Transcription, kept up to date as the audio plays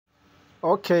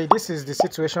Okay, this is the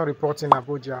situation report in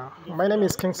Abuja. My name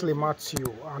is Kingsley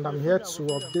Matthew, and I'm here to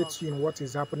update you on what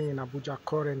is happening in Abuja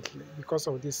currently because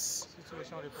of this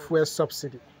fuel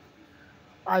subsidy.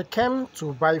 I came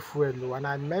to buy fuel and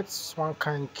I met one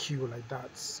kind queue like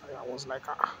that. I was like,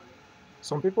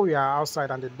 some people were outside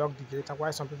and they locked the gate, and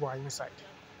why some people are inside?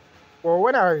 Well,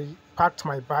 when I parked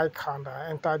my bike and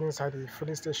I entered inside the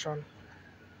filling station,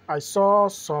 I saw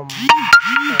some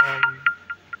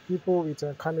people with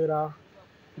a camera.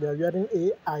 They are wearing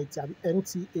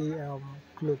NTA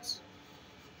clothes.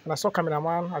 And I saw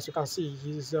cameraman, as you can see,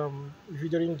 he's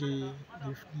videoing the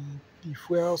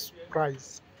fuel's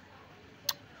price.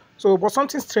 So, but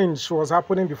something strange was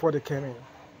happening before they came in.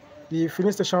 The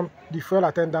filling station, the fuel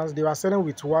attendants, they were selling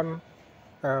with one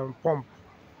pump.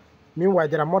 Meanwhile,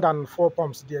 there are more than four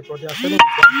pumps there, but they are selling with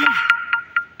one pump.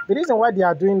 The reason why they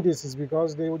are doing this is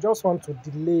because they will just want to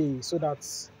delay so that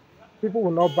people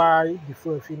will not buy the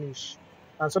fuel finish.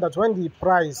 And so that when the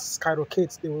price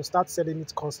skyrockets, they will start selling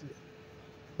it costly.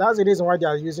 That's the reason why they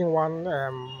are using one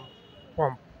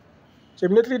pump. So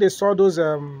immediately they saw those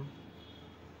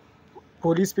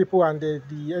police people and the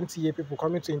NTA people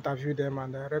coming to interview them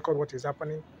and record what is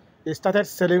happening. They started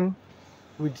selling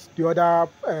with the other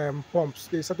pumps.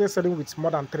 They started selling with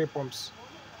more than three pumps,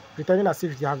 pretending as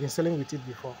if they have been selling with it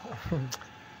before.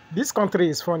 This country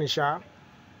is funny, sha.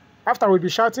 After we'll be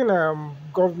shouting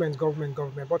government, government,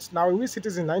 government, but now we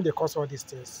citizens now they cause all these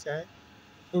things. Eh?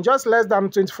 In just less than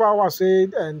 24 hours, say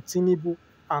Tinubu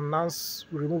announced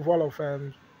removal of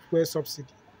fuel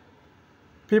subsidy.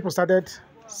 People started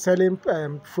selling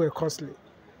fuel costly.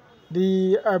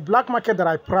 The black market that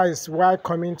I priced while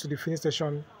coming to the filling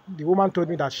station, the woman told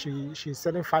me that she's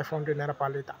selling 500 naira per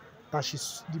liter. That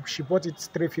she bought it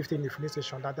 350 in the filling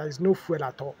station. That there is no fuel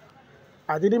at all.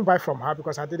 I didn't buy from her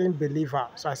because I didn't believe her.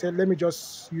 So I said, let me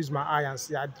just use my eye and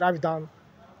see. I drive down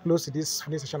close to this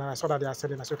filling station and I saw that they are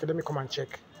selling. I said, okay, let me come and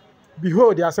check.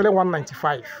 Behold, they are selling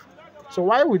 195. So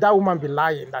why would that woman be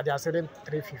lying that they are selling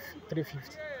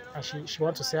 350 and she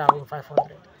wants to sell her own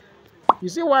 500? You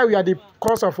see why we are the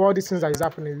cause of all these things that is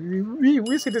happening.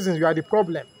 We citizens, we are the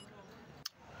problem.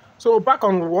 So back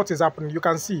on what is happening, you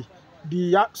can see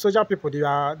the social people, they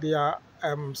are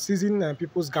seizing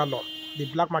people's gallon, the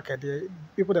black market, the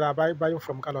people that are buying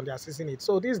from gallon, they are seizing it.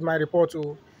 So this is my report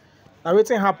to now.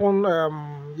 Wetin happened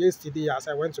yesterday as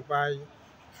I went to buy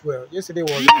fuel. Yesterday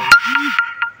was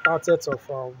 30th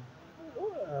of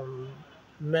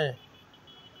May.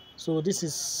 So this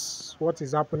is what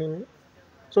is happening.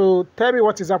 So tell me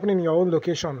what is happening in your own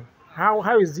location.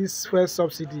 How is this fuel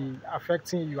subsidy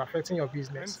affecting you, affecting your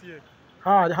business?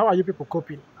 How are you people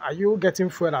coping? Are you getting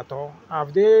fuel at all?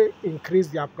 Have they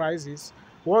increased their prices?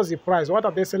 What's the price? What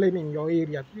are they selling in your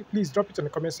area? Please drop it in the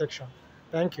comment section.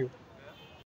 Thank you.